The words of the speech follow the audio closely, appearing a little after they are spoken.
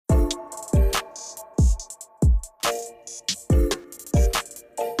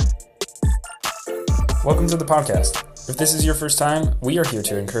Welcome to the podcast. If this is your first time, we are here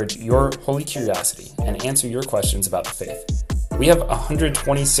to encourage your holy curiosity and answer your questions about the faith. We have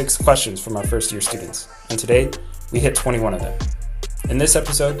 126 questions from our first year students, and today we hit 21 of them. In this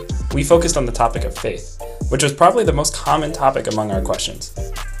episode, we focused on the topic of faith, which was probably the most common topic among our questions.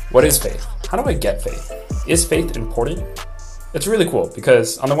 What is faith? How do I get faith? Is faith important? It's really cool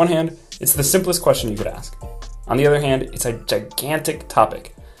because, on the one hand, it's the simplest question you could ask. On the other hand, it's a gigantic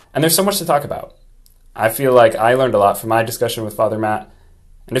topic, and there's so much to talk about. I feel like I learned a lot from my discussion with Father Matt,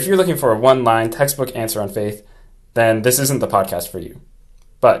 and if you're looking for a one-line textbook answer on faith, then this isn't the podcast for you.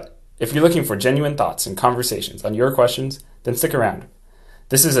 But if you're looking for genuine thoughts and conversations on your questions, then stick around.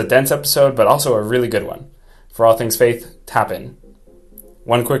 This is a dense episode, but also a really good one. For all things faith, tap in.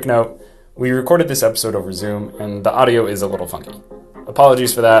 One quick note, we recorded this episode over Zoom, and the audio is a little funky.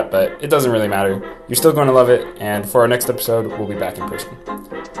 Apologies for that, but it doesn't really matter. You're still going to love it, and for our next episode, we'll be back in person.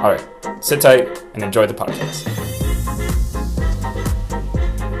 All right, sit tight and enjoy the podcast.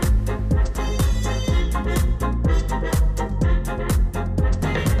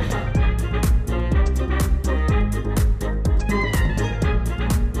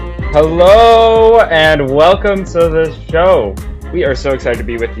 Hello, and welcome to the show. We are so excited to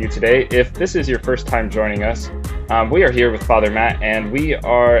be with you today. If this is your first time joining us, we are here with Father Matt, and we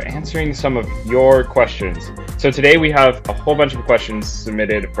are answering some of your questions. So today we have a whole bunch of questions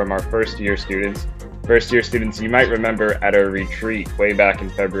submitted from our first year students. First year students, you might remember at our retreat way back in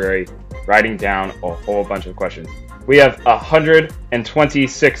February, writing down a whole bunch of questions. We have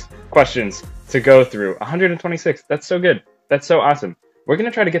 126 questions to go through. 126, that's so good. That's so awesome. We're going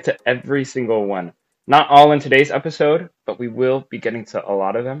to try to get to every single one. Not all in today's episode, but we will be getting to a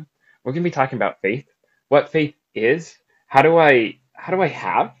lot of them. We're going to be talking about faith, what faith is, how do I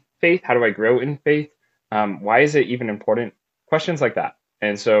have faith, how do I grow in faith, why is it even important, questions like that.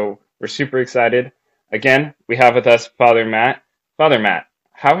 And so we're super excited. Again, we have with us Father Matt. Father Matt,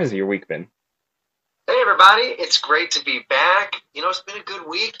 how has your week been? Hey everybody, it's great to be back. It's been a good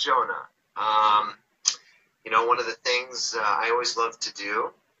week, Jonah. One of the things I always love to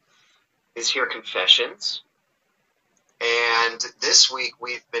do is hear confessions. And this week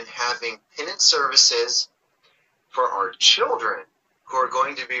we've been having penance services for our children who are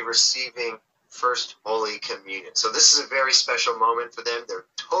going to be receiving First Holy Communion. So this is a very special moment for them. They're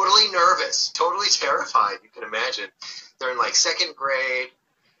totally nervous, totally terrified, you can imagine. They're in like second grade,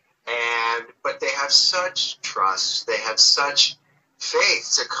 but they have such trust. They have such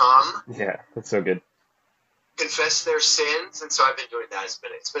faith to come. Yeah, that's so good. Confess their sins, and so I've been doing that. It's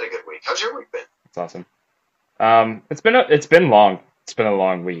been a good week. How's your week been? That's awesome. It's been long. It's been a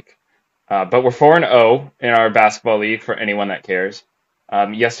long week. But we're 4-0 in our basketball league for anyone that cares.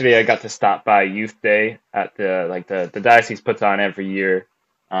 Yesterday I got to stop by Youth Day at the diocese puts on every year.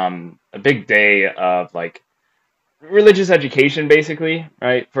 A big day of like religious education basically,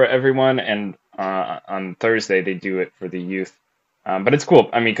 right, for everyone, and on Thursday they do it for the youth. But it's cool.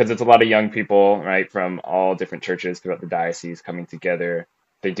 I mean, because it's a lot of young people, right, from all different churches throughout the diocese coming together.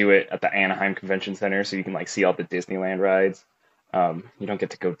 They do it at the Anaheim Convention Center, so you can like see all the Disneyland rides. You don't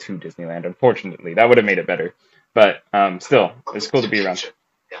get to go to Disneyland, unfortunately. That would have made it better. But still, it's cool to be around.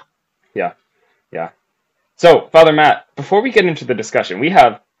 Yeah. So, Father Matt, before we get into the discussion, we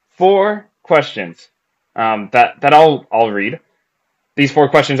have 4 questions that I'll read. These 4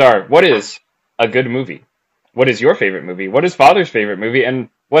 questions are: what is a good movie? What is your favorite movie? What is Father's favorite movie? And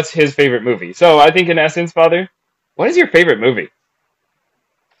what's his favorite movie? So I think in essence, Father, what is your favorite movie?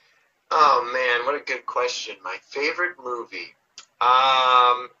 Oh man, what a good question. My favorite movie.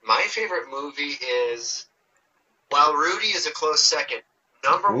 My favorite movie is, well, Rudy is a close second.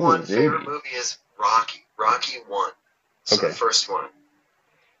 Number one favorite movie is Rocky. Rocky 1. So the first one.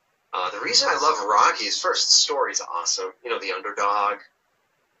 The reason I love Rocky is first, the story's awesome. The underdog.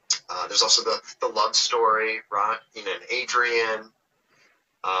 There's also the love story, and Adrian.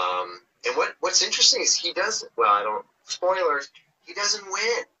 And what's interesting is he doesn't, spoilers, he doesn't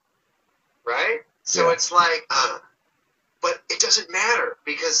win, right? So it's like, but it doesn't matter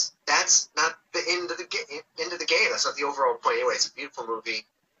because that's not the end of the game. That's not the overall point. Anyway, it's a beautiful movie.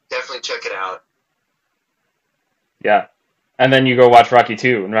 Definitely check it out. Yeah. And then you go watch Rocky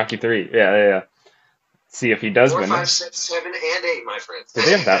 2 and Rocky 3. Yeah. See if he does 4, win. 5, 6, 7, and 8, my friends. Do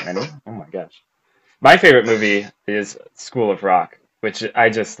they have that many? Oh my gosh. My favorite movie is School of Rock, which I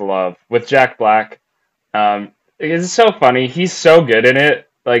just love, with Jack Black. It's so funny. He's so good in it.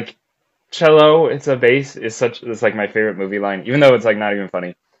 Like, cello, it's a bass, it's like my favorite movie line, even though it's like not even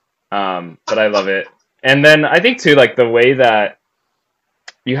funny. But I love it. And then I think too, like the way that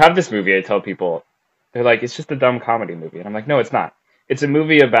you have this movie, I tell people, they're like, it's just a dumb comedy movie. And I'm like, no, it's not. It's a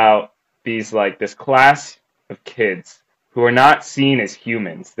movie about this class of kids who are not seen as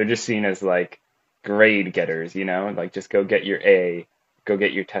humans. They're just seen as like grade getters, like just go get your A, go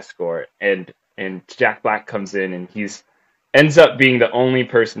get your test score. And Jack Black comes in and he's ends up being the only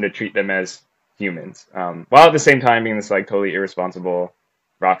person to treat them as humans, while at the same time being this like totally irresponsible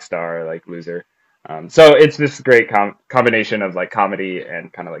rock star, like loser. So it's this great combination of like comedy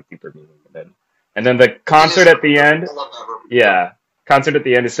and kind of like deeper meaning. And then the concert at the end, yeah, concert at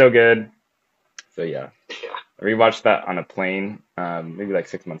the end is so good. So yeah, Yeah. I rewatched that on a plane, maybe like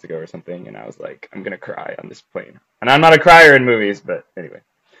 6 months ago or something, and I was like, I'm gonna cry on this plane. And I'm not a crier in movies, but anyway,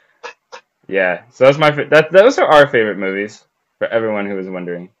 yeah. So that's those are our favorite movies for everyone who was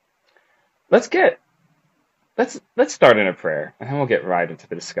wondering. Let's get let's start in a prayer, and then we'll get right into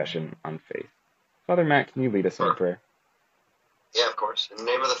the discussion on faith. Father Matt, can you lead us in a Sure. prayer? Yeah, of course. In the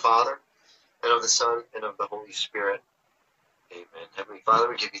name of the Father, and of the Son, and of the Holy Spirit. Amen. Heavenly Father,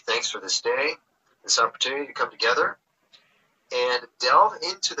 we give you thanks for this day, this opportunity to come together and delve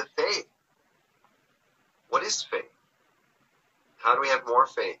into the faith. What is faith? How do we have more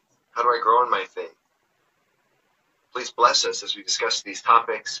faith? How do I grow in my faith? Please bless us as we discuss these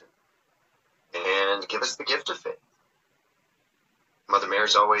topics and give us the gift of faith. Mother Mary,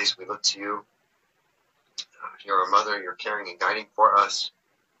 as always, we look to you. You're our mother. You're caring and guiding for us.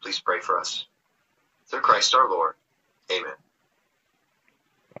 Please pray for us. Through Christ our Lord. Amen.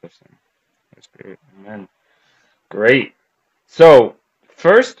 Father, Son, Holy Spirit. Amen. Great. So,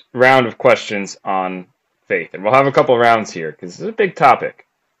 first round of questions on faith, and we'll have a couple rounds here because this is a big topic.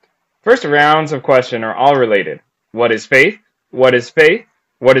 First rounds of question are all related. What is faith? What is faith?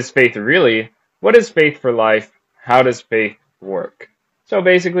 What is faith really? What is faith for life? How does faith work? So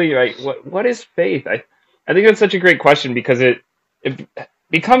basically, right, what is faith? I think that's such a great question because it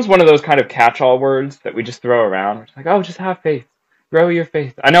becomes one of those kind of catch-all words that we just throw around. It's like, oh, just have faith. Grow your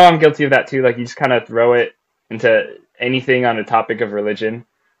faith. I know I'm guilty of that too. Like you just kind of throw it into anything on a topic of religion.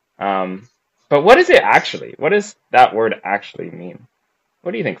 But what is it actually? What does that word actually mean?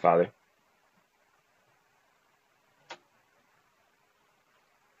 What do you think, Father?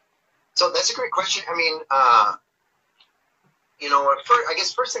 So that's a great question. I mean, I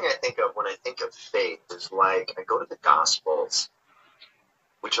guess first thing I think of when I think of faith is like I go to the Gospels,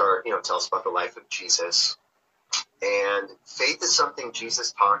 which are, tell us about the life of Jesus. And faith is something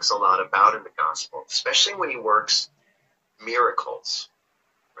Jesus talks a lot about in the Gospel, especially when he works miracles,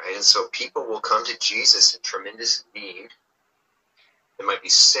 right? And so people will come to Jesus in tremendous need. They might be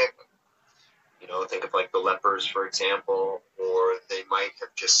sick. Think of like the lepers, for example, or they might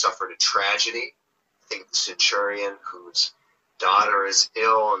have just suffered a tragedy. Think of the centurion whose daughter is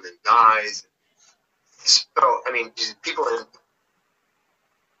ill and then dies. So, people in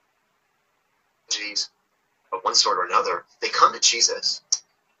tragedies of one sort or another, they come to Jesus,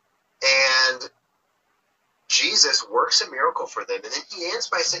 and Jesus works a miracle for them, and then he ends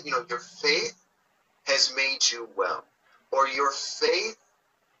by saying, your faith has made you well, or your faith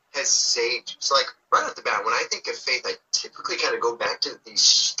has saved you. So like right off the bat, when I think of faith, I typically kind of go back to these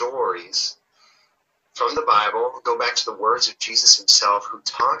stories from the Bible, go back to the words of Jesus himself, who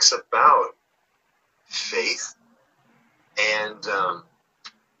talks about faith. And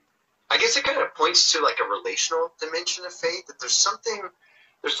I guess it kind of points to like a relational dimension of faith, that there's something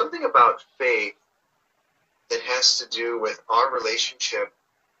about faith that has to do with our relationship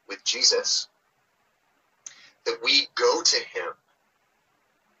with Jesus, that we go to him,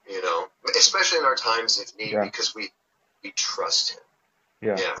 especially in our times of need, because we trust him.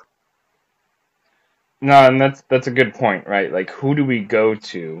 Yeah. No, and that's a good point, right? Like, who do we go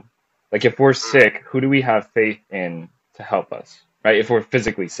to? Like, if we're sick, who do we have faith in to help us, right? If we're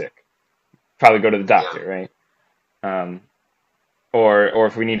physically sick, probably go to the doctor, right? Or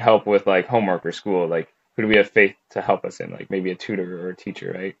if we need help with like homework or school, like, who do we have faith to help us in? Like, maybe a tutor or a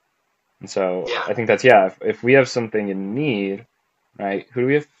teacher, right? And so I think that's, if we have something in need, right, who do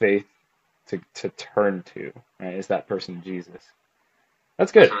we have faith to turn to, right? Is that person Jesus?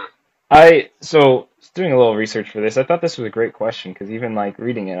 That's good. So doing a little research for this, I thought this was a great question, because even like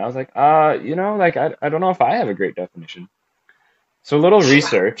reading it, I was like, I don't know if I have a great definition. So a little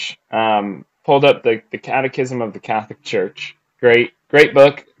research, pulled up the Catechism of the Catholic Church. Great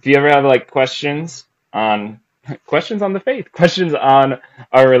book. If you ever have like questions on the faith, questions on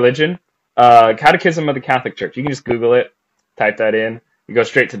our religion, Catechism of the Catholic Church. You can just Google it, type that in. You go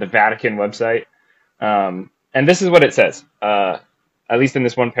straight to the Vatican website. And this is what it says. At least in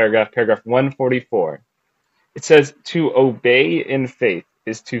this one paragraph 144, it says, to obey in faith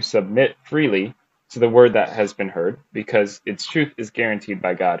is to submit freely to the word that has been heard, because its truth is guaranteed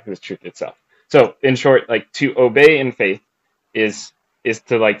by God, who is truth itself. So in short, like, to obey in faith is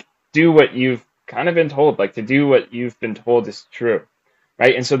to like do what you've kind of been told, like to do what you've been told is true,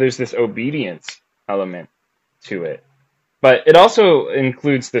 right? And so there's this obedience element to it. But it also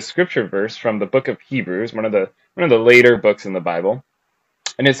includes the scripture verse from the book of Hebrews, one of the later books in the Bible.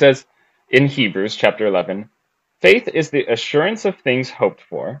 And it says in Hebrews chapter 11, faith is the assurance of things hoped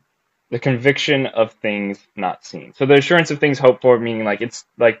for, the conviction of things not seen. So the assurance of things hoped for, meaning like it's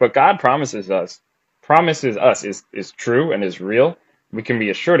like what God promises us is true and is real. We can be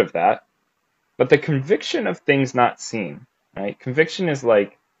assured of that. But the conviction of things not seen, right? Conviction is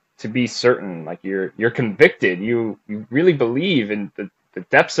like to be certain, like you're convicted. You really believe in the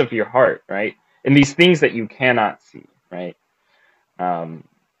depths of your heart, right? In these things that you cannot see, right?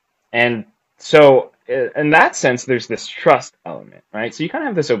 And so in that sense, there's this trust element, right? So you kind of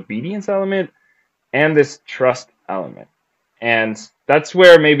have this obedience element and this trust element. And that's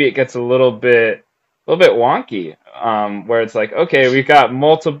where maybe it gets a little bit wonky, where it's like, okay, we've got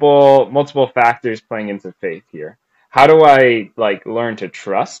multiple factors playing into faith here. How do I like learn to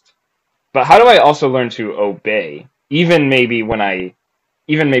trust? But how do I also learn to obey, even maybe when I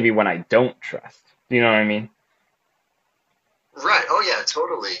don't trust? Do you know what I mean? Right. Oh yeah,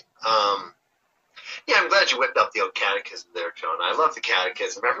 totally. Yeah, I'm glad you whipped up the old catechism there, Jonah. I love the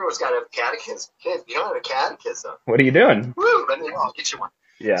catechism. Everyone's got to have a catechism. Kids, you don't have a catechism. What are you doing? Woo! But then I'll get you one.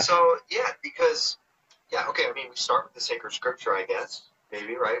 Yeah. So yeah, because okay. I mean, we start with the sacred scripture, I guess,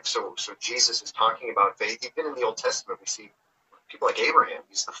 maybe, right? So Jesus is talking about faith. Even in the Old Testament, we see people like Abraham.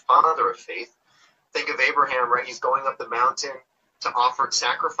 He's the father of faith. Think of Abraham, right? He's going up the mountain to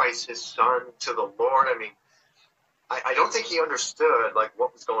sacrifice his son to the Lord. I mean, I don't think he understood like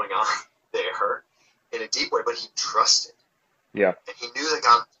what was going on there in a deep way, but he trusted. Yeah. And he knew that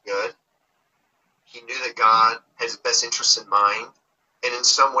God was good. He knew that God had his best interests in mind. And in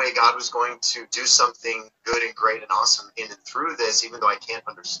some way, God was going to do something good and great and awesome in and through this, even though I can't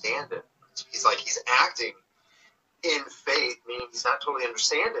understand it. He's acting in faith, meaning he's not totally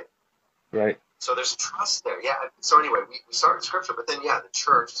understanding. Right. So there's trust there. Yeah. So anyway, we start in Scripture, but then, the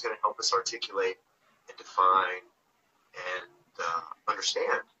church is going to help us articulate and define and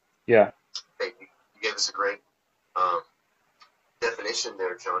understand. Yeah. You gave us a great definition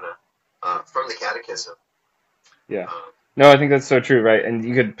there, Jonah, from the Catechism. Yeah. No, I think that's so true, right? And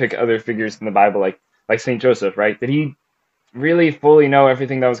you could pick other figures in the Bible, like Saint Joseph, right? Did he really fully know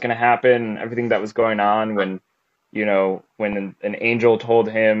everything that was going to happen, everything that was going on when an angel told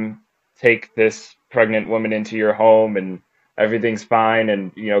him, take this pregnant woman into your home and everything's fine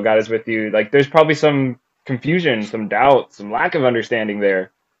and, God is with you. Like, there's probably some confusion, some doubt, some lack of understanding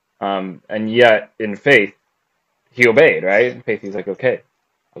there. And yet, in faith, he obeyed, right? In faith, he's like, okay,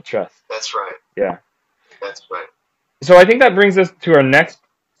 I'll trust. That's right. Yeah. That's right. So I think that brings us to our next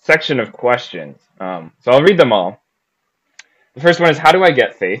section of questions. So I'll read them all. The first one is, how do I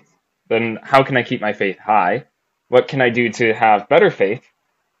get faith? Then how can I keep my faith high? What can I do to have better faith?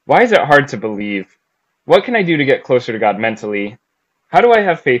 Why is it hard to believe? What can I do to get closer to God mentally? How do I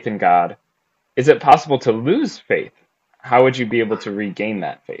have faith in God? Is it possible to lose faith? How would you be able to regain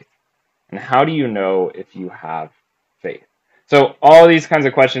that faith? And how do you know if you have faith? So all these kinds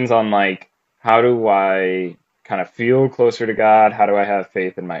of questions on like, how do I kind of feel closer to God? How do I have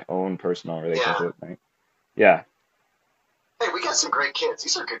faith in my own personal relationship? Yeah. Right? Yeah. Hey, we got some great kids.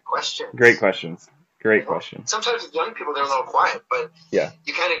 These are good questions. Great questions. Great questions. Sometimes with young people, they're a little quiet, but yeah,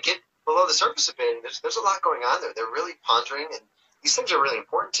 you kind of get below the surface a bit, and there's a lot going on there. They're really pondering, and these things are really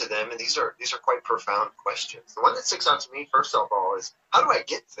important to them, and these are quite profound questions. The one that sticks out to me, first of all, is how do I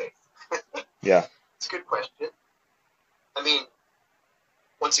get faith? Yeah. It's a good question. I mean,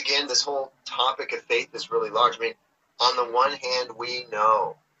 once again, this whole topic of faith is really large. I mean, on the one hand, we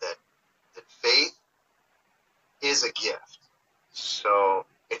know that faith is a gift. So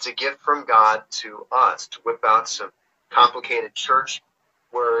it's a gift from God to us. To whip out some complicated church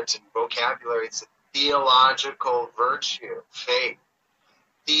words and vocabulary, it's a theological virtue, faith.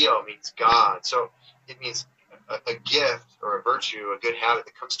 Theo means God. So it means a gift or a virtue, a good habit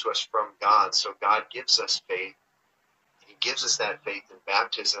that comes to us from God. So God gives us faith. He gives us that faith in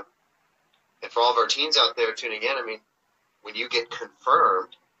baptism. And for all of our teens out there tuning in, I mean, when you get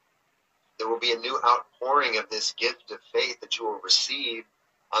confirmed, there will be a new outpouring of this gift of faith that you will receive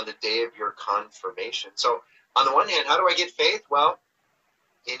on the day of your confirmation. So on the one hand, how do I get faith? Well,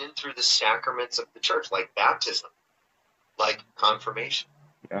 in and through the sacraments of the church, like baptism, like confirmation.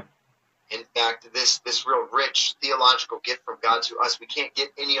 Yeah. In fact, this real rich theological gift from God to us, we can't get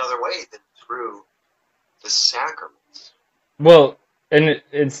any other way than through the sacraments. Well, and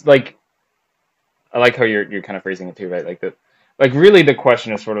it's like, I like how you're kind of phrasing it too, right? Like really the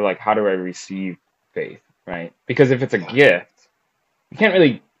question is sort of like, how do I receive faith, right? Because if it's a gift, you can't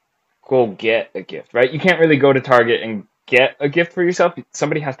really go get a gift, right? You can't really go to Target and get a gift for yourself.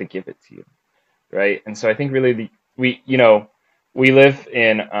 Somebody has to give it to you, right? And so I think really we live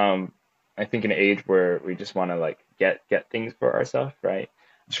in I think an age where we just want to like get things for ourselves, right?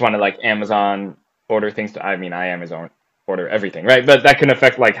 Just want to like Amazon order things to, I mean, I Amazon order everything, right? But that can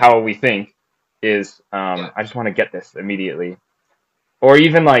affect like how we think is I just want to get this immediately. Or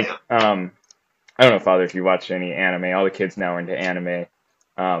even like I don't know, Father, if you watch any anime. All the kids now are into anime.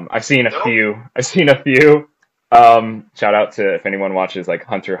 I've seen a few. Shout out to if anyone watches like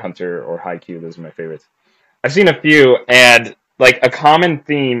Hunter x Hunter or Haikyuu. Those are my favorites. I've seen a few, and like a common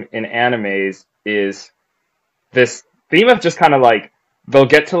theme in animes is this theme of just kind of like they'll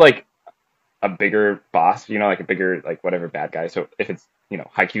get to like a bigger boss, like a bigger like whatever bad guy. So if it's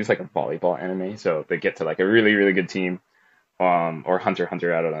Haikyuu's like a volleyball anime, so they get to like a really really good team. Or Hunter x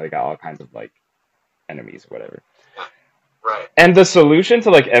Hunter, I don't know. They got all kinds of like enemies or whatever. Right. And the solution to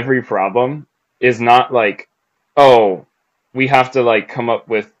like every problem is not like, oh, we have to like come up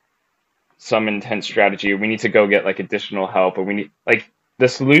with some intense strategy, or we need to go get like additional help, or we need like the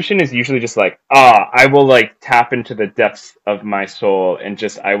solution is usually just like, I will like tap into the depths of my soul and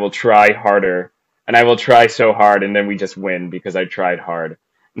just I will try harder and I will try so hard and then we just win because I tried hard.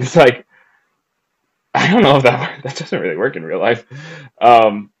 And it's like I don't know if that doesn't really work in real life.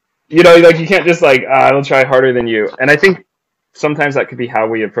 Like you can't just like I'll try harder than you. And I think sometimes that could be how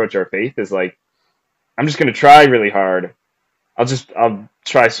we approach our faith is like I'm just going to try really hard. I'll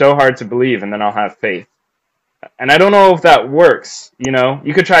try so hard to believe and then I'll have faith. And I don't know if that works,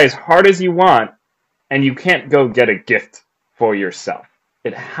 You could try as hard as you want and you can't go get a gift for yourself.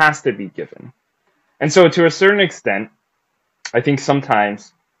 It has to be given. And so to a certain extent, I think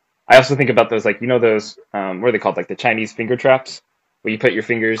sometimes I also think about those, like, those, what are they called? Like the Chinese finger traps, where you put your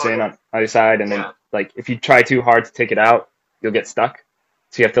fingers in on either side, and then, like, if you try too hard to take it out, you'll get stuck.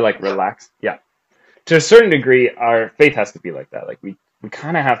 So you have to, like, relax. Yeah. To a certain degree, our faith has to be like that. Like, we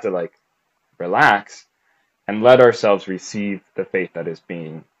kind of have to, like, relax and let ourselves receive the faith that is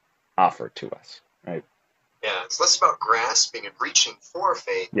being offered to us, right? Yeah, it's less about grasping and reaching for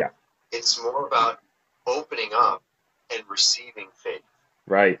faith. Yeah. It's more about opening up and receiving faith.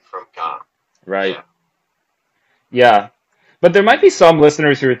 Right. From God. Right. Yeah. But there might be some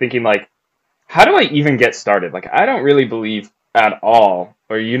listeners who are thinking like, how do I even get started? Like, I don't really believe at all,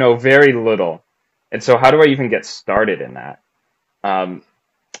 or, very little. And so how do I even get started in that? And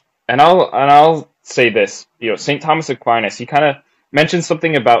I'll say this, St. Thomas Aquinas, he kind of mentioned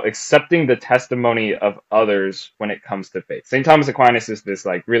something about accepting the testimony of others when it comes to faith. St. Thomas Aquinas is this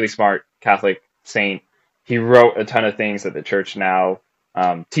like really smart Catholic saint. He wrote a ton of things that the church now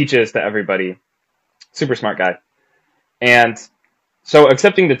teaches to everybody. Super smart guy. And so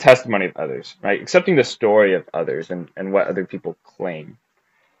accepting the testimony of others, right? Accepting the story of others and what other people claim.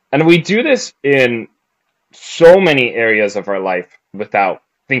 And we do this in so many areas of our life without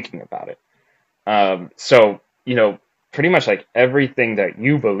thinking about it. So, pretty much like everything that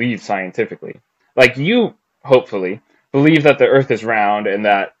you believe scientifically, like you hopefully believe that the earth is round and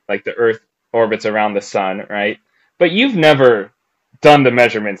that like the earth orbits around the sun, right? But you've never done the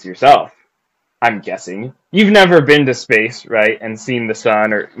measurements yourself, I'm guessing. You've never been to space, right, and seen the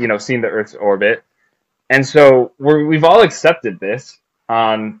sun or, seen the Earth's orbit. And so we've all accepted this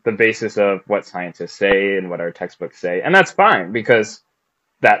on the basis of what scientists say and what our textbooks say. And that's fine because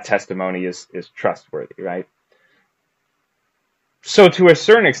that testimony is trustworthy, right? So to a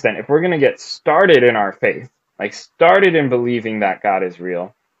certain extent, if we're going to get started in our faith, like started in believing that God is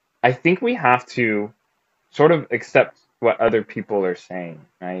real, I think we have to sort of accept what other people are saying,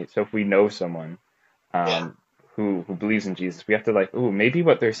 right? So if we know someone who believes in Jesus, we have to like, ooh, maybe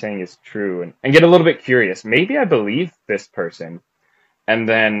what they're saying is true and get a little bit curious. Maybe I believe this person, and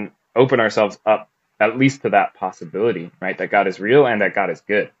then open ourselves up at least to that possibility, right? That God is real and that God is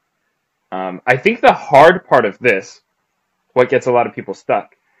good. I think the hard part of this, what gets a lot of people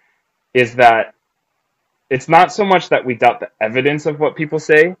stuck, is that it's not so much that we doubt the evidence of what people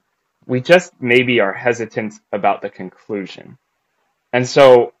say, we just maybe are hesitant about the conclusion. And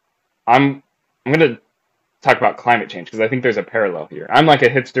so I'm going to talk about climate change because I think there's a parallel here. I'm like a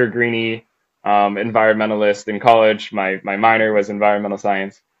hipster, greenie environmentalist in college. My minor was environmental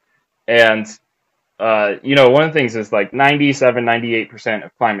science. And, one of the things is like 97, 98%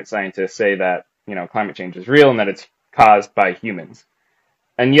 of climate scientists say that, climate change is real and that it's caused by humans.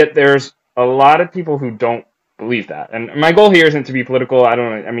 And yet there's a lot of people who don't believe that. And my goal here isn't to be political. I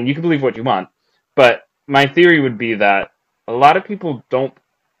mean, you can believe what you want, but my theory would be that a lot of people don't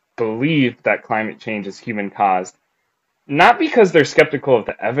believe that climate change is human caused, not because they're skeptical of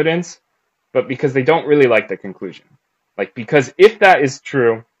the evidence, but because they don't really like the conclusion. Like, because if that is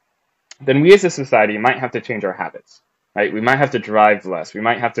true, then we as a society might have to change our habits, right? We might have to drive less. We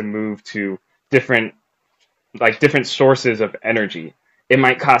might have to move to different different sources of energy. It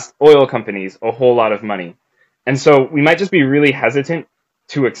might cost oil companies a whole lot of money. And so we might just be really hesitant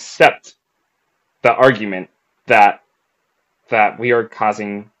to accept the argument that we are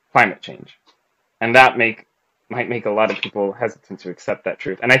causing climate change. And that might make a lot of people hesitant to accept that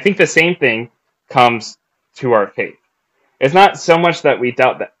truth. And I think the same thing comes to our faith. It's not so much that we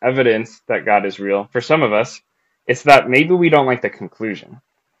doubt the evidence that God is real. For some of us, it's that maybe we don't like the conclusion.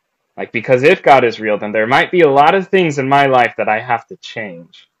 Like, because if God is real, then there might be a lot of things in my life that I have to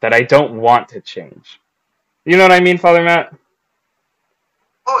change, that I don't want to change. You know what I mean, Father Matt?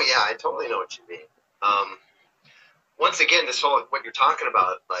 Oh yeah, I totally know what you mean. Once again, this whole what you're talking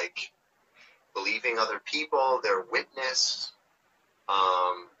about, like believing other people, their witness.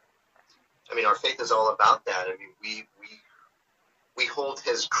 I mean, our faith is all about that. I mean, we hold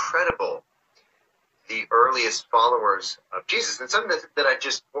as credible the earliest followers of Jesus. And something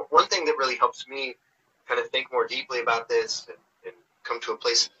that one thing that really helps me kind of think more deeply about this and come to a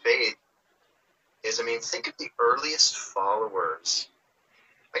place of faith is, I mean, think of the earliest followers.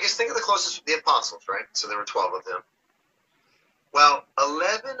 I guess think of the closest, the apostles, right? So there were 12 of them. Well,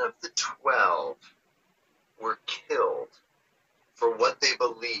 11 of the 12 were killed for what they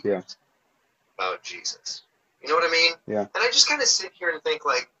believed about Jesus. You know what I mean? Yeah. And I just kind of sit here and think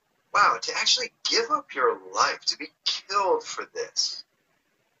like, wow, to actually give up your life, to be killed for this.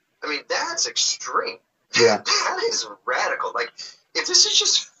 I mean, that's extreme. Yeah. That is radical. Like, if this is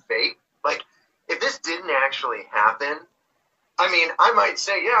just fake, like, if this didn't actually happen, I mean, I might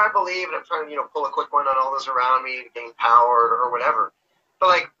say, yeah, I believe, and I'm trying to, pull a quick one on all those around me to gain power or whatever. But,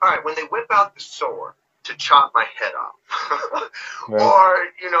 like, all right, when they whip out the sword to chop my head off, Right. or,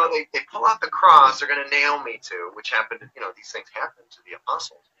 they pull out the cross they're going to nail me to, which happened, these things happen to the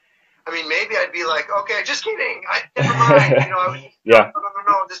apostles. I mean, maybe I'd be like, okay, just kidding. Never mind. Yeah.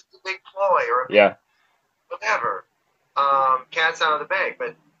 No, this is a big ploy or whatever. Cat's out of the bag.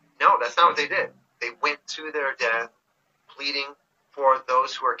 But no, that's not what they did. They went to their death, pleading for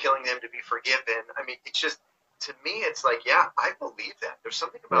those who are killing them to be forgiven. I mean, it's just, to me, it's like, yeah, I believe that. There's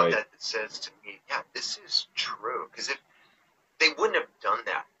something about that says to me, yeah, this is true. Because if they wouldn't have done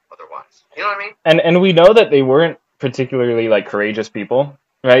that otherwise. You know what I mean? And we know that they weren't particularly courageous people,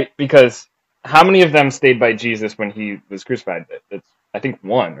 right? Because how many of them stayed by Jesus when he was crucified? It's, I think,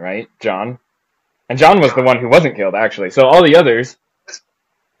 one, right? John. And John was the one who wasn't killed, actually. So all the others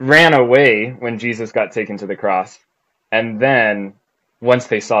ran away when Jesus got taken to the cross. And then once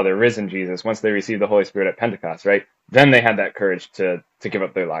they saw the risen Jesus, once they received the Holy Spirit at Pentecost, right? Then they had that courage to give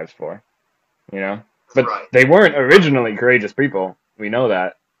up their lives for, But they weren't originally courageous people. We know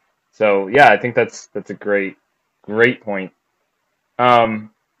that. So yeah, I think that's a great point. I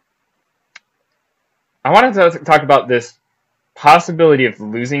wanted to talk about this possibility of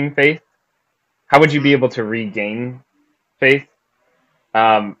losing faith. How would you be able to regain faith?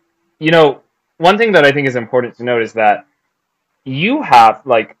 One thing that I think is important to note is that you have,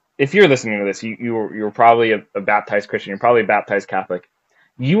 if you're listening to this, you're probably a baptized Christian, you're probably a baptized Catholic.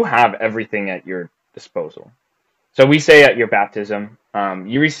 You have everything at your disposal. So we say at your baptism,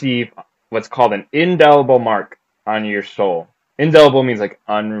 you receive what's called an indelible mark on your soul. Indelible means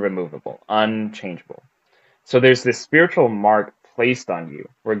unremovable, unchangeable. So there's this spiritual mark placed on you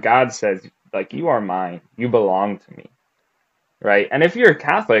where God says, you are mine, you belong to me, right? And if you're a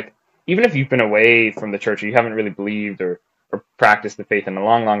Catholic, even if you've been away from the church, or you haven't really believed or practiced the faith in a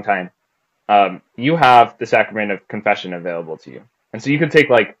long, long time, you have the sacrament of confession available to you. And so you could take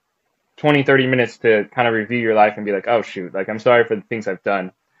 20, 30 minutes to kind of review your life and be like, oh shoot, I'm sorry for the things I've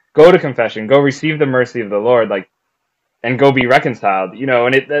done. Go to confession, go receive the mercy of the Lord, and go be reconciled,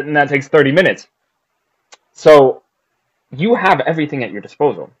 and that takes 30 minutes. So you have everything at your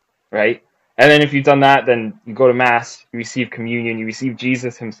disposal, right? And then if you've done that, then you go to Mass, you receive communion, you receive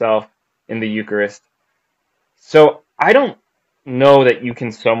Jesus himself in the Eucharist. So I don't know that you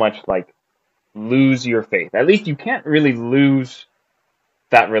can so much lose your faith. At least you can't really lose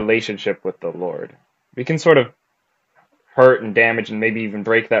that relationship with the Lord. We can sort of hurt and damage and maybe even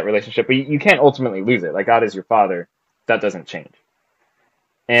break that relationship, but you can't ultimately lose it. God is your Father. That doesn't change.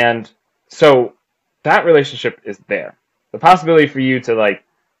 And so that relationship is there. The possibility for you to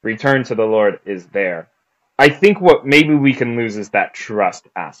return to the Lord is there. I think what maybe we can lose is that trust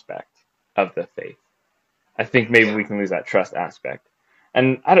aspect of the faith. I think maybe we can lose that trust aspect.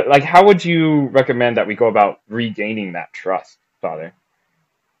 And how would you recommend that we go about regaining that trust, Father?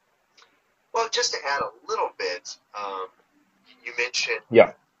 Well, just to add a little bit, you mentioned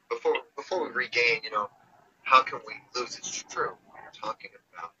before we regain, how can we lose? It's true. We're talking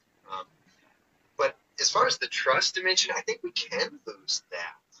about Um, but as far as the trust dimension, I think we can lose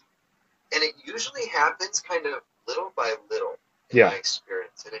that. And it usually happens kind of little by little in Yeah. my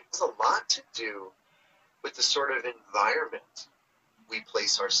experience. And it has a lot to do with the sort of environment we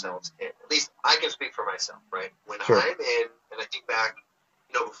place ourselves in. At least I can speak for myself, right? When Sure. I'm in, and I think back,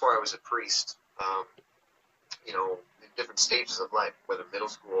 before I was a priest, in different stages of life, whether middle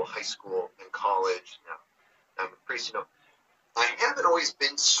school, high school, and college. Now I'm a priest, I haven't always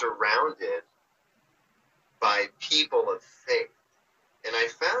been surrounded by people of faith. And I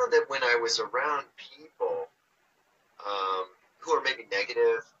found that when I was around people who are maybe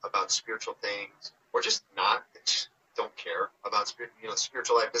negative about spiritual things, or just don't care about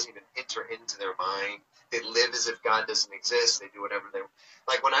spiritual life doesn't even enter into their mind. They live as if God doesn't exist. They do whatever they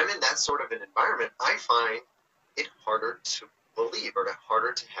like. When I'm in that sort of an environment, I find it harder to believe or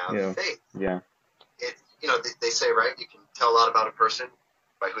harder to have faith. Yeah. They say, right, you can tell a lot about a person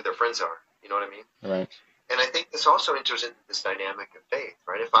by who their friends are. You know what I mean? Right. And I think this also enters into this dynamic of faith,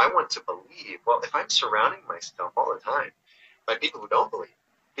 right? If I want to believe, well, if I'm surrounding myself all the time by people who don't believe,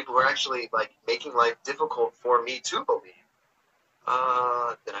 people who are actually making life difficult for me to believe,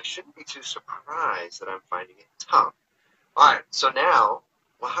 then I shouldn't be too surprised that I'm finding it tough. All right, so now,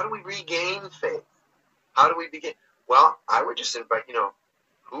 how do we regain faith? How do we begin? Well, I would just invite,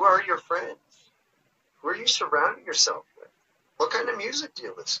 who are your friends? Who are you surrounding yourself with? What kind of music do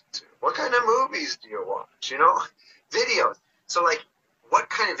you listen to? What kind of movies do you watch? Videos. So, what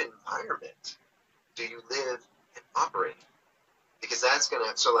kind of environment do you live and operate in? Because that's going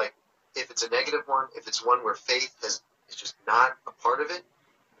to, if it's a negative one, if it's one where faith is just not a part of it,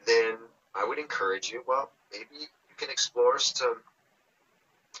 then I would encourage you, maybe you can explore some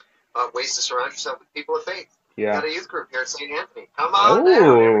ways to surround yourself with people of faith. Yeah. Got a youth group here at St. Anthony. Come on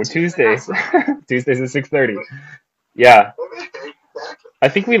down. Tuesdays. Tuesdays at 6:30. Yeah. Exactly. I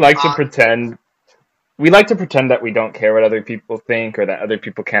think we like to pretend that we don't care what other people think or that other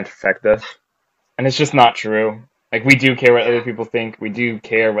people can't affect us. And it's just not true. We do care what other people think. We do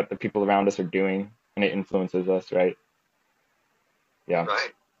care what the people around us are doing, and it influences us, right? Yeah.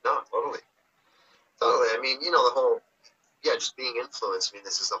 Right. No, totally. Totally. I mean, the whole, just being influenced. I mean,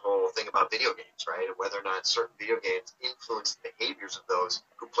 this is the whole thing about video games, right? And whether or not certain video games influence the behaviors of those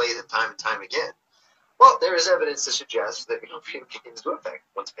who play them time and time again. Well, there is evidence to suggest that video games do affect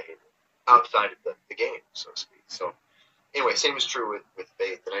one's behavior outside of the game, so to speak. So, anyway, same is true with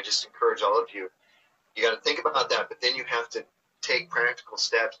faith, and I just encourage all of you. You got to think about that, but then you have to take practical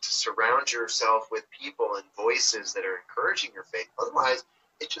steps to surround yourself with people and voices that are encouraging your faith. Otherwise,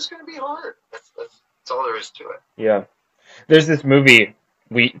 it's just going to be hard. That's all there is to it. Yeah. There's this movie,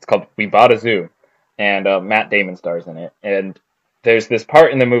 it's called We Bought a Zoo, and Matt Damon stars in it. And there's this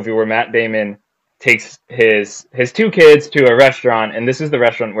part in the movie where Matt Damon takes his two kids to a restaurant, and this is the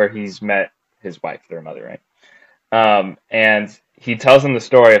restaurant where he's met his wife, their mother, right? And he tells them the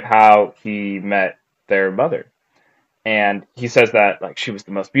story of how he met their mother. And he says that she was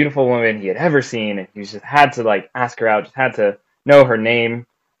the most beautiful woman he had ever seen, and he just had to ask her out, just had to know her name.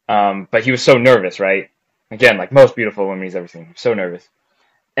 But he was so nervous, right? Again, most beautiful woman he's ever seen. He was so nervous.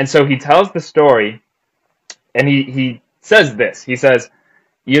 And so he tells the story, and he says this. He says,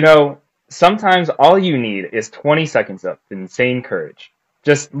 sometimes all you need is 20 seconds of insane courage.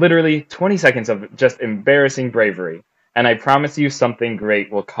 Just literally 20 seconds of just embarrassing bravery. And I promise you something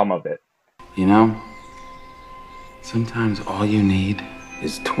great will come of it. Sometimes all you need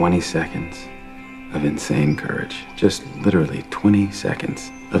is 20 seconds of insane courage. Just literally 20 seconds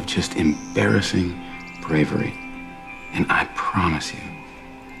of just embarrassing bravery. And I promise you,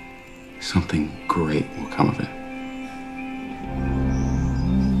 something great will come of it.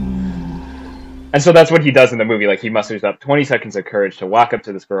 And so that's what he does in the movie. He musters up 20 seconds of courage to walk up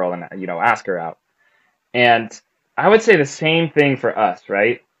to this girl and, ask her out. And I would say the same thing for us,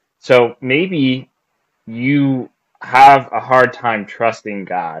 right? So maybe you have a hard time trusting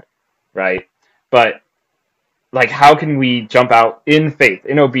God, right? But how can we jump out in faith,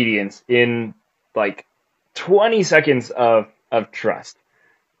 in obedience, in 20 seconds of trust?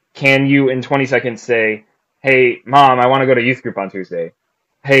 Can you in 20 seconds say, hey, Mom, I want to go to youth group on Tuesday.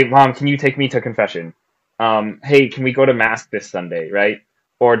 Hey, Mom, can you take me to confession? Hey, can we go to Mass this Sunday, right?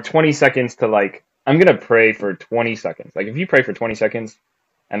 Or 20 seconds to I'm going to pray for 20 seconds. If you pray for 20 seconds,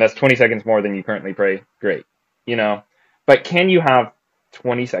 and that's 20 seconds more than you currently pray, great. But can you have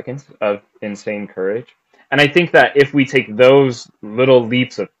 20 seconds of insane courage? And I think that if we take those little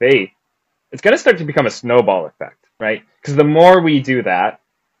leaps of faith, it's going to start to become a snowball effect, right? Because the more we do that,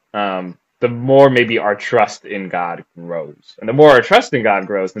 the more maybe our trust in God grows. And the more our trust in God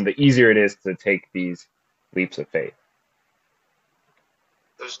grows, then the easier it is to take these leaps of faith.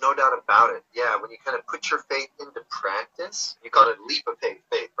 There's no doubt about it. Yeah, when you kind of put your faith into practice, you call it a leap of faith,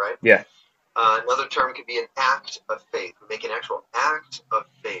 right? Yeah. Another term could be an act of faith. We make an actual act of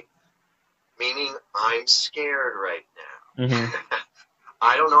faith, meaning I'm scared right now. Mm-hmm.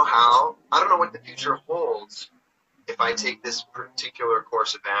 I don't know how. I don't know what the future holds if I take this particular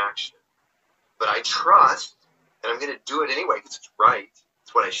course of action. But I trust, and I'm going to do it anyway because it's right.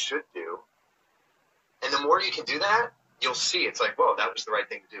 It's what I should do. And the more you can do that, you'll see. It's like, whoa, that was the right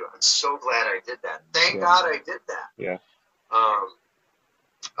thing to do. I'm so glad I did that. Thank God I did that. Yeah.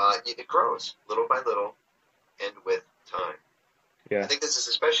 It grows little by little and with time. Yeah. I think this is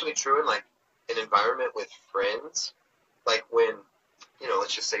especially true in like an environment with friends. Like when,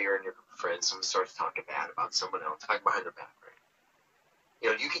 let's just say you're in your group of friends, someone starts talking bad about someone else, talking behind their back,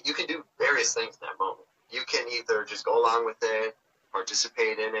 right? You can do various things in that moment. You can either just go along with it,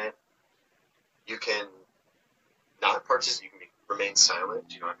 participate in it. You can not participate. You can remain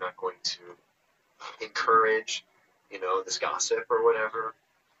silent. I'm not going to encourage, this gossip or whatever.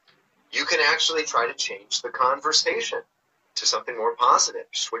 You can actually try to change the conversation to something more positive.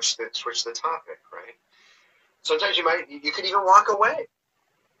 Switch the topic, right? Sometimes you could even walk away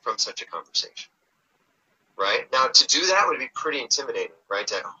from such a conversation, right? Now, to do that would be pretty intimidating, right?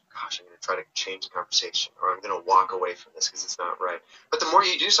 Oh gosh, I'm going to try to change the conversation, or I'm going to walk away from this because it's not right. But the more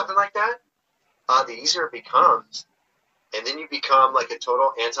you do something like that, the easier it becomes, and then you become like a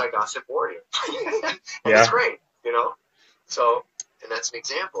total anti-gossip warrior. And it's great, So, and that's an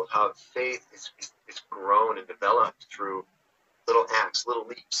example of how faith is grown and developed through little acts, little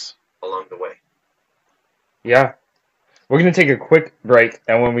leaps along the way. Yeah. We're going to take a quick break,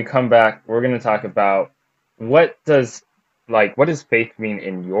 and when we come back, we're going to talk about what does faith mean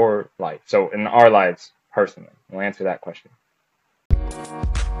in your life? So in our lives personally. We'll answer that question.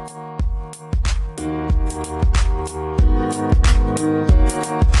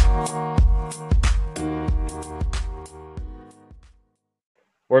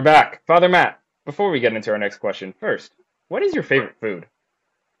 We're back. Father Matt, before we get into our next question, first, what is your favorite food?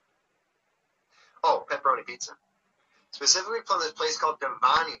 Oh, pepperoni pizza. Specifically from this place called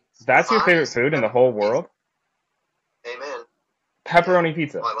Devani's. That's your favorite food in the whole world? Amen. Pepperoni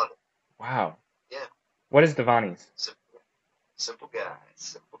pizza. Oh, I love it. Wow. Yeah. What is Devani's? Simple guy.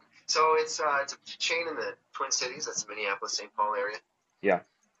 Simple. So it's a chain in the Twin Cities. That's the Minneapolis, St. Paul area. Yeah.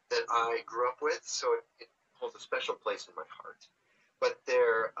 That I grew up with, so it holds a special place in my heart. But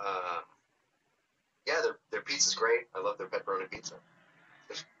their pizza's great. I love their pepperoni pizza.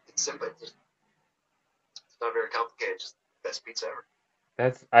 It's simple. It's not very complicated. Just the best pizza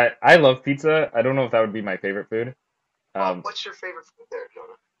ever. I love pizza. I don't know if that would be my favorite food. What's your favorite food there,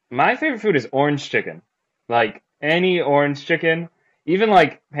 Jonah? My favorite food is orange chicken. Like any orange chicken, even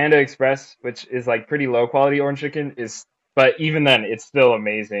like Panda Express, which is like pretty low quality orange chicken, but even then, it's still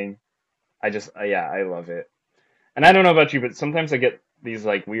amazing. I love it. And I don't know about you, but sometimes I get these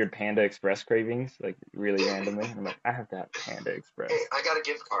like weird Panda Express cravings, like really randomly. I'm like, I have to have Panda Express. Hey, I got a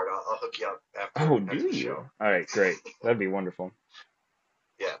gift card. I'll hook you up after. Oh, after do the you? show. All right, great. That'd be wonderful.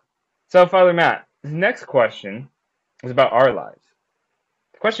 Yeah. So, Father Matt, the next question is about our lives.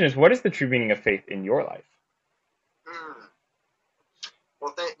 The question is, what is the true meaning of faith in your life?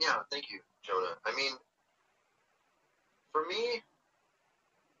 Well, thank you, Jonah. I mean, for me,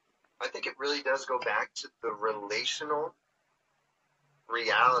 I think it really does go back to the relational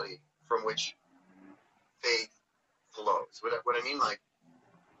reality from which faith flows. What I mean, like,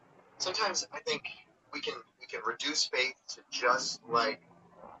 sometimes I think we can reduce faith to just like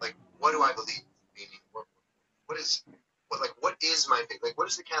what do I believe? Meaning, what is my faith? Like, what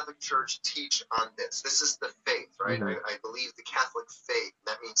does the Catholic Church teach on this? This is the faith, right? Mm-hmm. I believe the Catholic faith.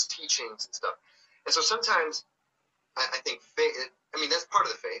 That means teachings and stuff. And so sometimes I think faith, that's part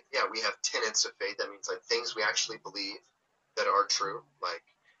of the faith. Yeah, we have tenets of faith. That means like things we actually believe that are true. Like,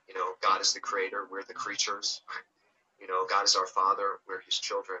 God is the creator. We're the creatures. God is our Father. We're His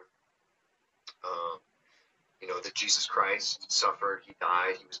children. That Jesus Christ suffered, He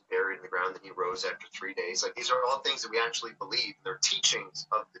died, He was buried in the ground, then He rose after 3 days. Like, these are all things that we actually believe. They're teachings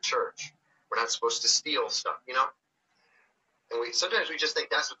of the church. We're not supposed to steal stuff, And sometimes we just think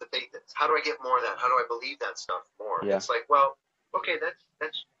that's what the faith is. How do I get more of that? How do I believe that stuff more? Yeah. It's like, well, okay,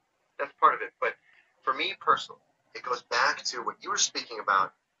 that's part of it. But for me personally, it goes back to what you were speaking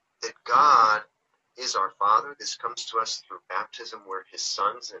about, that God is our Father. This comes to us through baptism. We're His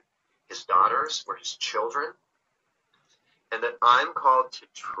sons and His daughters. We're His children. And that I'm called to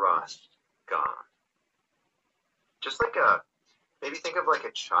trust God. Just like maybe think of like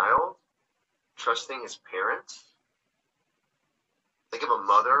a child trusting his parents. Think of a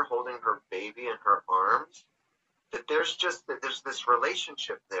mother holding her baby in her arms that there's this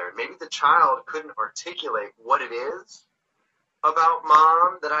relationship there. Maybe the child couldn't articulate what it is about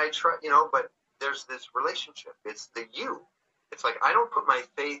mom that I try, but there's this relationship. It's the you. It's like I don't put my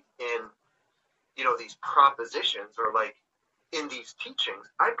faith in, these propositions or like in these teachings.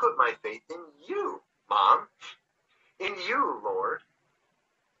 I put my faith in you, Mom, in you, Lord.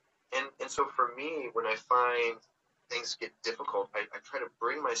 And so for me, when I find things get difficult, I try to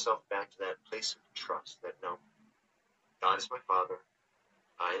bring myself back to that place of trust that no, God is my Father.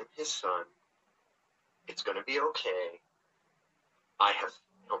 I am His Son. It's going to be okay.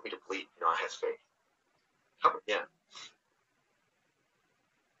 Help me to believe, I have faith. Yeah.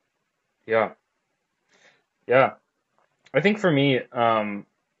 Yeah. Yeah. I think for me, I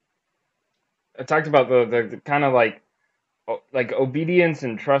talked about the kind of like obedience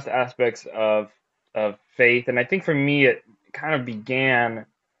and trust aspects of faith, and I think for me it kind of began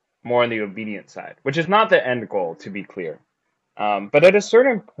more on the obedience side, which is not the end goal, to be clear. But at a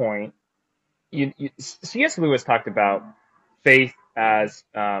certain point, C.S. Lewis talked about faith as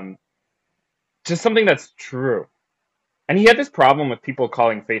just something that's true. And he had this problem with people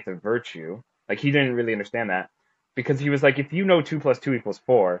calling faith a virtue. Like, he didn't really understand that. Because he was like, if you know 2 + 2 =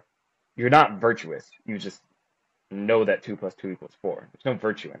 4, you're not virtuous. You just know that 2 + 2 = 4. There's no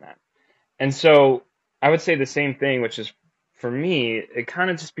virtue in that. And so I would say the same thing, which is, for me, it kind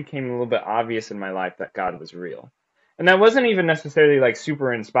of just became a little bit obvious in my life that God was real. And that wasn't even necessarily like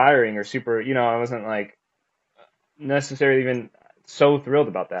super inspiring or super, I wasn't like necessarily even so thrilled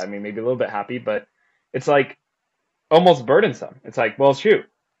about that. I mean, maybe a little bit happy, but it's like almost burdensome. It's like, well, shoot,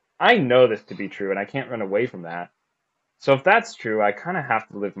 I know this to be true and I can't run away from that. So if that's true, I kind of have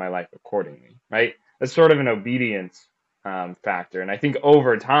to live my life accordingly, right? That's sort of an obedience factor. And I think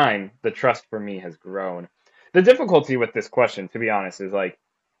over time, the trust for me has grown. The difficulty with this question, to be honest, is like,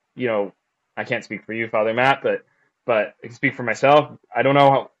 I can't speak for you, Father Matt, but I can speak for myself. I don't know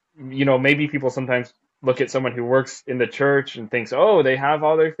how, maybe people sometimes look at someone who works in the church and thinks, oh, they have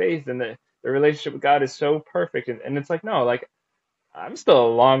all their faith and their relationship with God is so perfect. And it's like, no, like, I'm still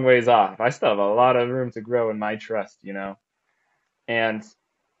a long ways off. I still have a lot of room to grow in my trust, And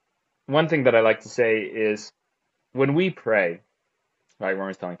one thing that I like to say is when we pray, right, we're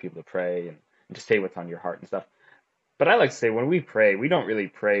always telling people to pray and to say what's on your heart and stuff. But I like to say when we pray, we don't really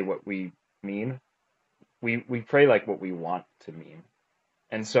pray what we mean. We pray like what we want to mean.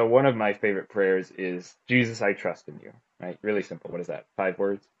 And so one of my favorite prayers is, Jesus, I trust in you, right? Really simple. What is that? 5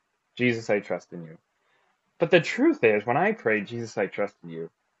 words? Jesus, I trust in you. But the truth is, when I pray, Jesus, I trust in you,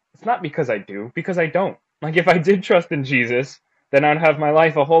 it's not because I do, because I don't. Like, if I did trust in Jesus, then I'd have my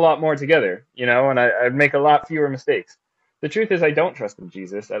life a whole lot more together, and I'd make a lot fewer mistakes. The truth is, I don't trust in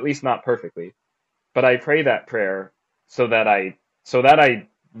Jesus, at least not perfectly. But I pray that prayer so that I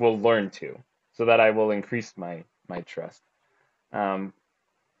will learn to, so that I will increase my trust. And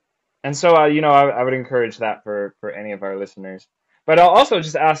so, I would encourage that for any of our listeners. But I'll also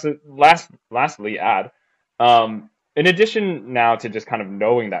just lastly add, in addition now to just kind of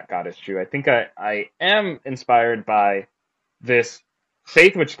knowing that God is true, I think I am inspired by this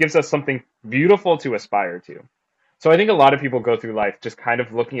faith which gives us something beautiful to aspire to. So I think a lot of people go through life just kind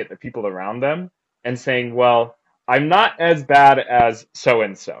of looking at the people around them and saying, well, I'm not as bad as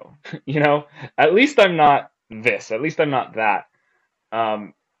so-and-so, at least I'm not this, at least I'm not that.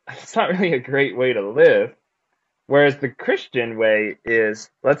 It's not really a great way to live. Whereas the Christian way is,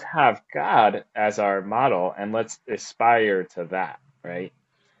 let's have God as our model and let's aspire to that, right?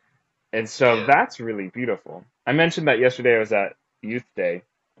 And so that's really beautiful. I mentioned that yesterday I was at Youth Day.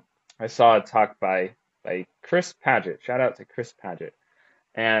 I saw a talk by Chris Paget. Shout out to Chris Paget.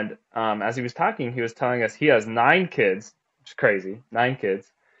 And as he was talking, he was telling us he has 9 kids, which is crazy, 9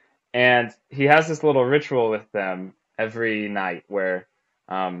 kids. And he has this little ritual with them every night where,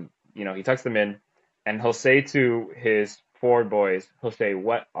 he tucks them in and he'll say to his 4 boys, he'll say,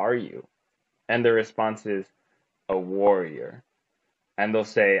 what are you? And their response is, a warrior. And they'll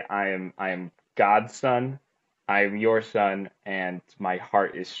say, I am God's son, I am your son, and my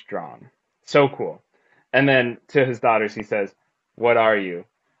heart is strong. So cool. And then to his daughters, he says, what are you?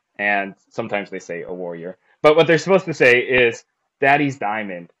 And sometimes they say a warrior. But what they're supposed to say is, Daddy's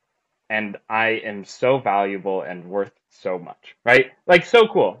diamond, and I am so valuable and worth so much, right? Like, so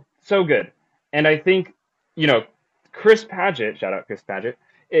cool, so good. And I think, Chris Paget, shout out Chris Paget,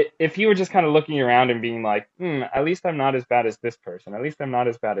 if he were just kind of looking around and being like, at least I'm not as bad as this person, at least I'm not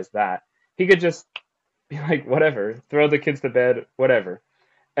as bad as that, he could just be like, whatever, throw the kids to bed, whatever.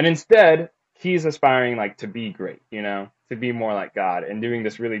 And instead, he's aspiring like to be great, to be more like God and doing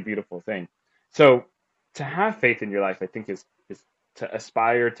this really beautiful thing. So to have faith in your life, I think is to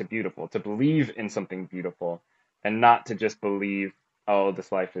aspire to beautiful, to believe in something beautiful, and not to just believe, oh,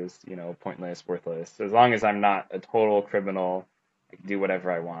 this life is, pointless, worthless. As long as I'm not a total criminal, I can do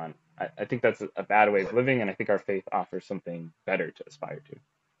whatever I want. I think that's a bad way of living, and I think our faith offers something better to aspire to.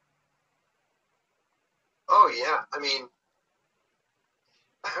 Oh yeah, yeah.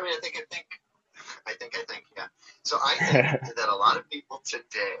 So I think that a lot of people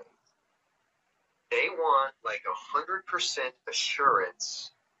today, they want like 100%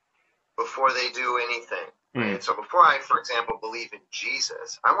 assurance before they do anything. Right? So before I, for example, believe in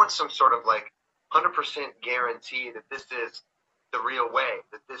Jesus, I want some sort of like 100% guarantee that this is the real way,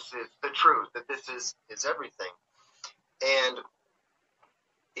 that this is the truth, that this is everything. And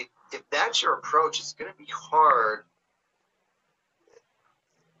if that's your approach, it's going to be hard,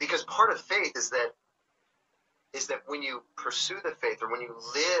 because part of faith is that when you pursue the faith, or when you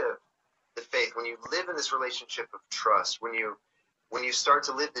live the faith, when you live in this relationship of trust, when you start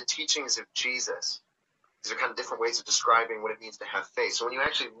to live the teachings of Jesus, these are kind of different ways of describing what it means to have faith. So when you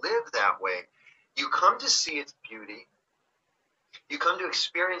actually live that way, you come to see its beauty. You come to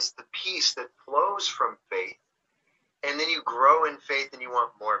experience the peace that flows from faith. And then you grow in faith and you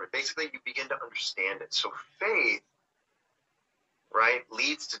want more of it. Basically, you begin to understand it. So faith, right,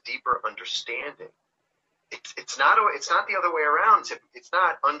 leads to deeper understanding. It's not the other way around. It's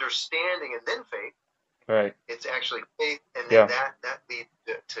not understanding and then faith. Right. It's actually faith, and then that leads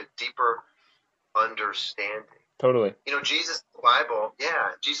to deeper understanding. Totally. Jesus in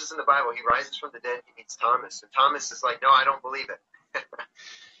the Bible, he rises from the dead, he meets Thomas. And Thomas is like, no, I don't believe it.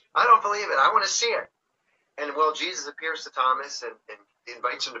 I don't believe it. I want to see it. And Jesus appears to Thomas and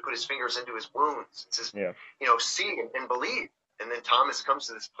invites him to put his fingers into his wounds. It says, see and believe. And then Thomas comes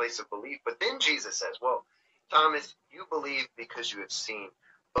to this place of belief. But then Jesus says, well, Thomas, you believe because you have seen.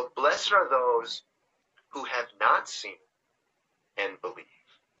 But blessed are those who have not seen and believe.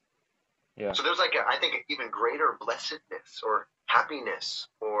 Yeah. So there's I think, an even greater blessedness or happiness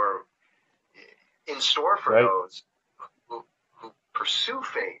or in store for those who pursue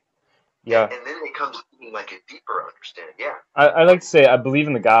faith. Yeah. And then it comes to like a deeper understanding. Yeah. I like to say I believe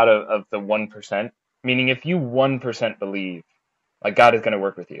in the God of the 1%, meaning if you 1% believe, like, God is going to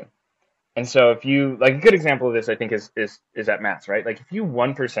work with you. And so if you, like, a good example of this, I think, is at Mass, right? Like, if you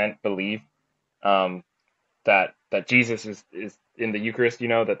 1% believe that Jesus is in the Eucharist,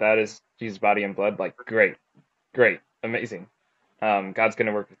 that is Jesus' body and blood, like, great, amazing. God's going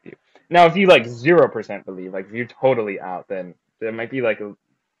to work with you. Now, if you, 0% believe, like, if you're totally out, then there might be,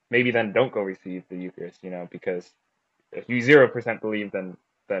 maybe then don't go receive the Eucharist, because if you 0% believe, then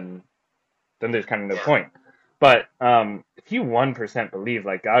there's kind of no point. But if you 1% believe,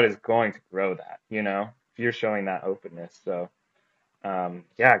 like, God is going to grow that, if you're showing that openness. So,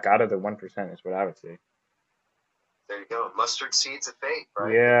 God of the 1% is what I would say. There you go. Mustard seeds of faith,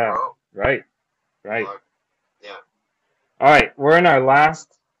 right? Yeah, right. Yeah. All right, we're in our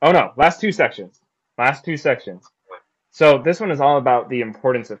last 2 sections. So this one is all about the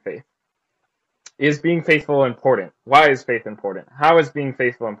importance of faith. Is being faithful important? Why is faith important? How is being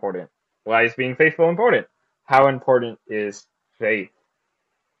faithful important? Why is being faithful important? How important is faith?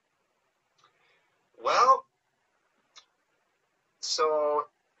 Well, so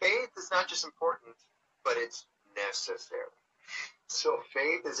faith is not just important, but it's necessary. So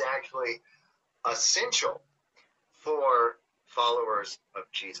faith is actually essential for followers of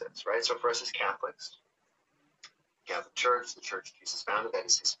Jesus, right? So for us as Catholics, Catholic Church, the church Jesus founded, that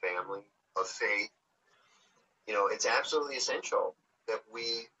is his family of faith, it's absolutely essential that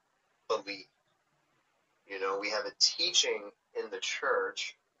we believe. We have a teaching in the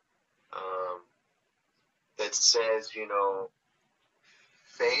church that says,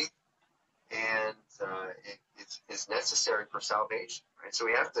 faith and it's necessary for salvation, right? So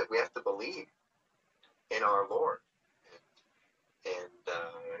we have to believe in our Lord, and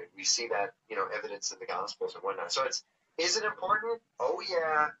we see that evidence in the Gospels and whatnot. So is it important? Oh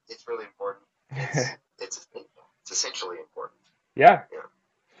yeah, it's really important. It's essentially important. Yeah.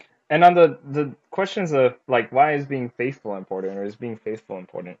 And on the questions of why is being faithful important, or is being faithful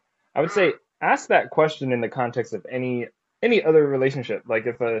important, I would say ask that question in the context of any other relationship. Like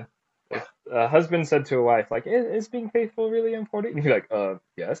if a husband said to a wife, is being faithful really important? And you're like,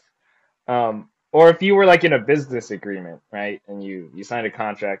 yes. Or if you were in a business agreement, right, and you signed a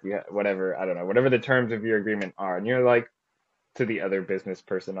contract, whatever, I don't know, whatever the terms of your agreement are, and you're to the other business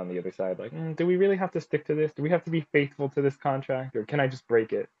person on the other side, do we really have to stick to this? Do we have to be faithful to this contract, or can I just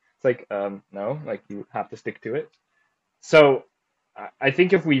break it? It's no, you have to stick to it. So I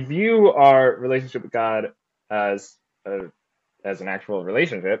think if we view our relationship with God as an actual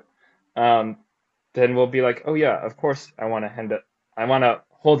relationship, then we'll be oh yeah, of course I want to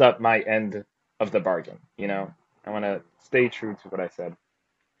hold up my end of the bargain, I want to stay true to what I said.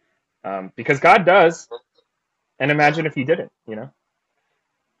 Because God does, and imagine if He didn't, you know?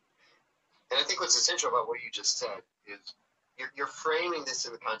 And I think what's essential about what you just said is you're framing this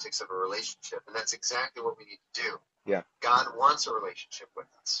in the context of a relationship, and that's exactly what we need to do. Yeah. God wants a relationship with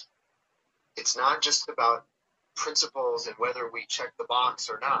us. It's not just about principles and whether we check the box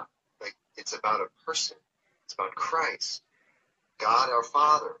or not. Like, it's about a person. It's about Christ, God our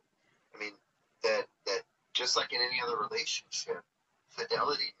Father. I mean, that just like in any other relationship,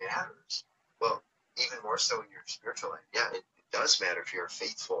 fidelity matters. Well, even more so in your spiritual life. Yeah, it does matter if you're a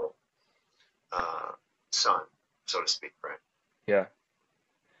faithful son, so to speak, right? Yeah.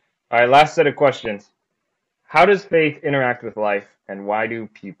 All right, last set of questions. How does faith interact with life, and why do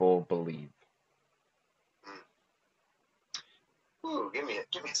people believe? Ooh, give me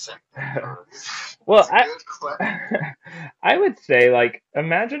a second. Well, I would say, like,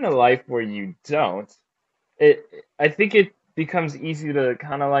 imagine a life where you don't. I think it becomes easy to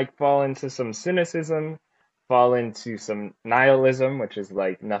kind of like fall into some cynicism, fall into some nihilism, which is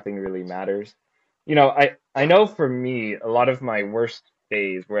like nothing really matters. You know, I know for me, a lot of my worst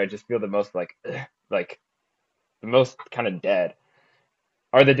days where I just feel the most like the most kind of dead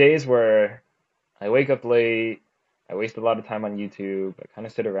are the days where I wake up late, I waste a lot of time on YouTube, I kind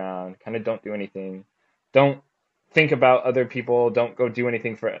of sit around, kind of don't do anything, don't think about other people, don't go do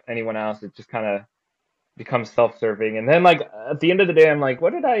anything for anyone else. It just kind of becomes self-serving. And then like at the end of the day, I'm like,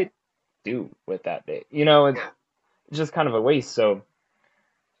 what did I do with that day? You know, it's just kind of a waste. So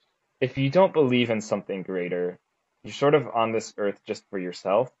if you don't believe in something greater, you're sort of on this earth just for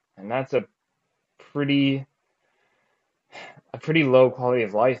yourself, and that's a pretty low quality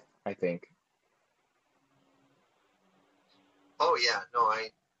of life, I think. Oh yeah, no,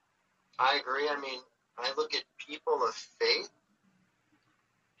 I agree. I mean, I look at people of faith.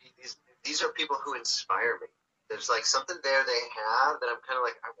 These are people who inspire me. There's like something there they have that I'm kind of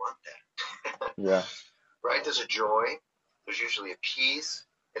like, I want that. Yeah. Right? There's a joy. There's usually a peace.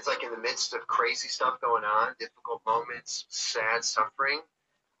 It's like in the midst of crazy stuff going on, difficult moments, sad suffering.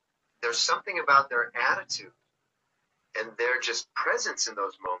 There's something about their attitude and their just presence in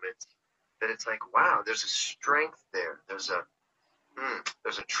those moments that it's like, wow, there's a strength there. There's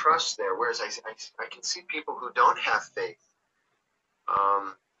a trust there. Whereas I can see people who don't have faith.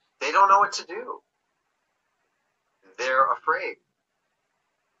 They don't know what to do. They're afraid,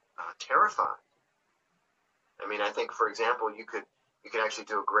 terrified. I mean, I think, for example, you could actually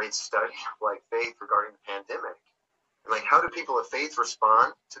do a great study of like faith regarding the pandemic. And like, how do people of faith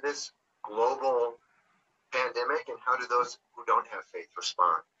respond to this global pandemic, and how do those who don't have faith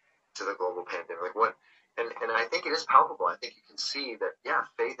respond to the global pandemic? Like what? And I think it is palpable. I think you can see that, yeah,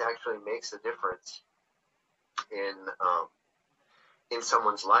 faith actually makes a difference in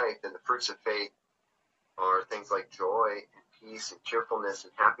someone's life, and the fruits of faith are things like joy and peace and cheerfulness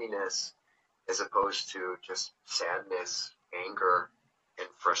and happiness, as opposed to just sadness, anger, and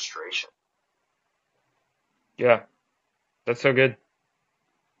frustration. Yeah, that's so good.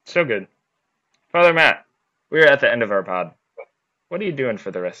 So good. Father Matt, we're at the end of our pod. What are you doing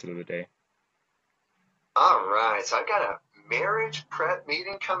for the rest of the day? All right, so I've got a marriage prep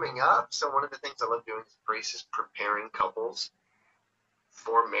meeting coming up. So one of the things I love doing as a priest is preparing couples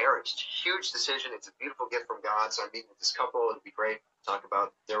for marriage. It's a huge decision. It's a beautiful gift from God. So I'm meeting with this couple. It'll be great to talk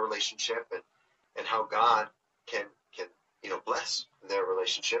about their relationship and how God can bless their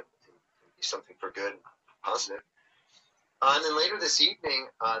relationship and be something for good and positive. And then later this evening,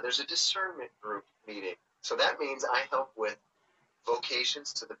 there's a discernment group meeting. So that means I help with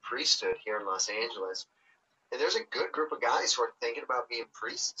vocations to the priesthood here in Los Angeles. And there's a good group of guys who are thinking about being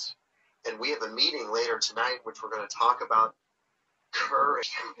priests. And we have a meeting later tonight, which we're going to talk about courage,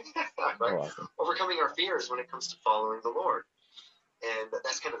 right? Awesome. Overcoming our fears when it comes to following the Lord. And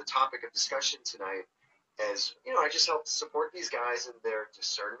that's kind of the topic of discussion tonight. As I just help support these guys in their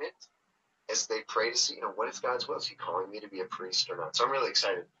discernment as they pray to see, what is God's will? Is He calling me to be a priest or not? So I'm really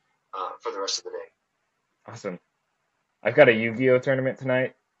excited for the rest of the day. Awesome. I've got a Yu-Gi-Oh tournament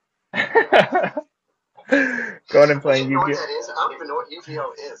tonight. Going and playing Yu-Gi-Oh. What that is? I don't even know what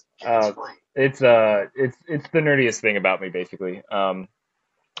Yu-Gi-Oh is. It's the nerdiest thing about me, basically.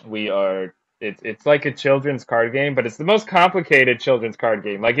 It's like a children's card game, but it's the most complicated children's card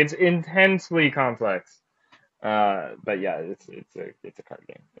game. Like, it's intensely complex. But yeah, it's a card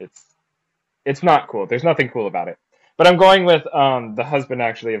game. It's not cool. There's nothing cool about it. But I'm going with the husband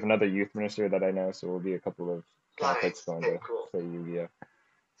actually of another youth minister that I know, so we'll be a couple of Catholics going to play Yu-Gi-Oh.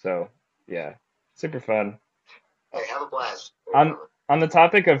 So yeah, super fun. Hey, have a blast. On the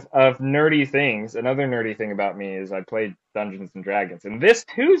topic of nerdy things, another nerdy thing about me is I played Dungeons and Dragons. And this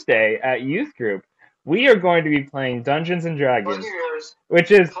Tuesday at youth group, we are going to be playing Dungeons and Plug Dragons, your ears.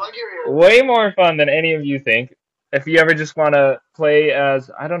 which is Plug your ears. way more fun than any of you think. If you ever just want to play as,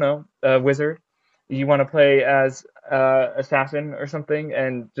 I don't know, a wizard, you want to play as assassin or something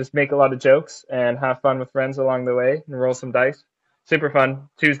and just make a lot of jokes and have fun with friends along the way and roll some dice. Super fun.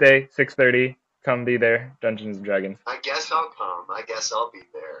 Tuesday, 6:30. Come be there. Dungeons and Dragons. I guess I'll come. I guess I'll be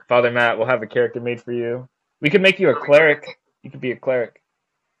there. Father Matt will have a character made for you. We could make you a cleric. You could be a cleric.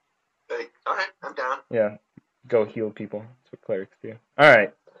 Hey, all right, I'm down. Yeah. Go heal people. That's what clerics do. All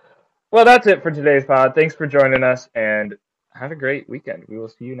right. Well, that's it for today's pod. Thanks for joining us, and have a great weekend. We will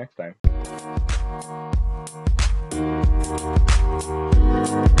see you next time.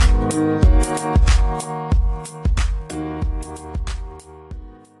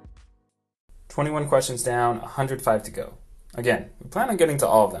 "21 questions down, 105 to go. Again, we plan on getting to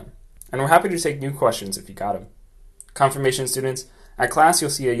all of them, and we're happy to take new questions if you got them. Confirmation students, at class you'll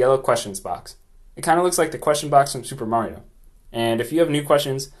see a yellow questions box. It kind of looks like the question box from Super Mario. And if you have new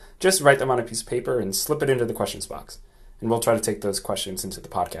questions, just write them on a piece of paper and slip it into the questions box, and we'll try to take those questions into the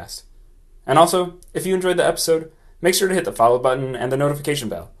podcast. And also, if you enjoyed the episode, make sure to hit the follow button and the notification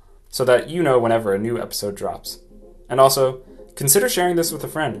bell so that you know whenever a new episode drops. And also, consider sharing this with a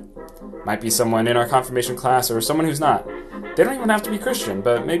friend. Might be someone in our confirmation class or someone who's not. They don't even have to be Christian,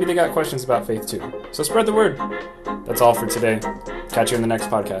 but maybe they got questions about faith too. So spread the word. That's all for today. Catch you in the next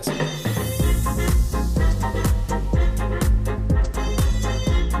podcast.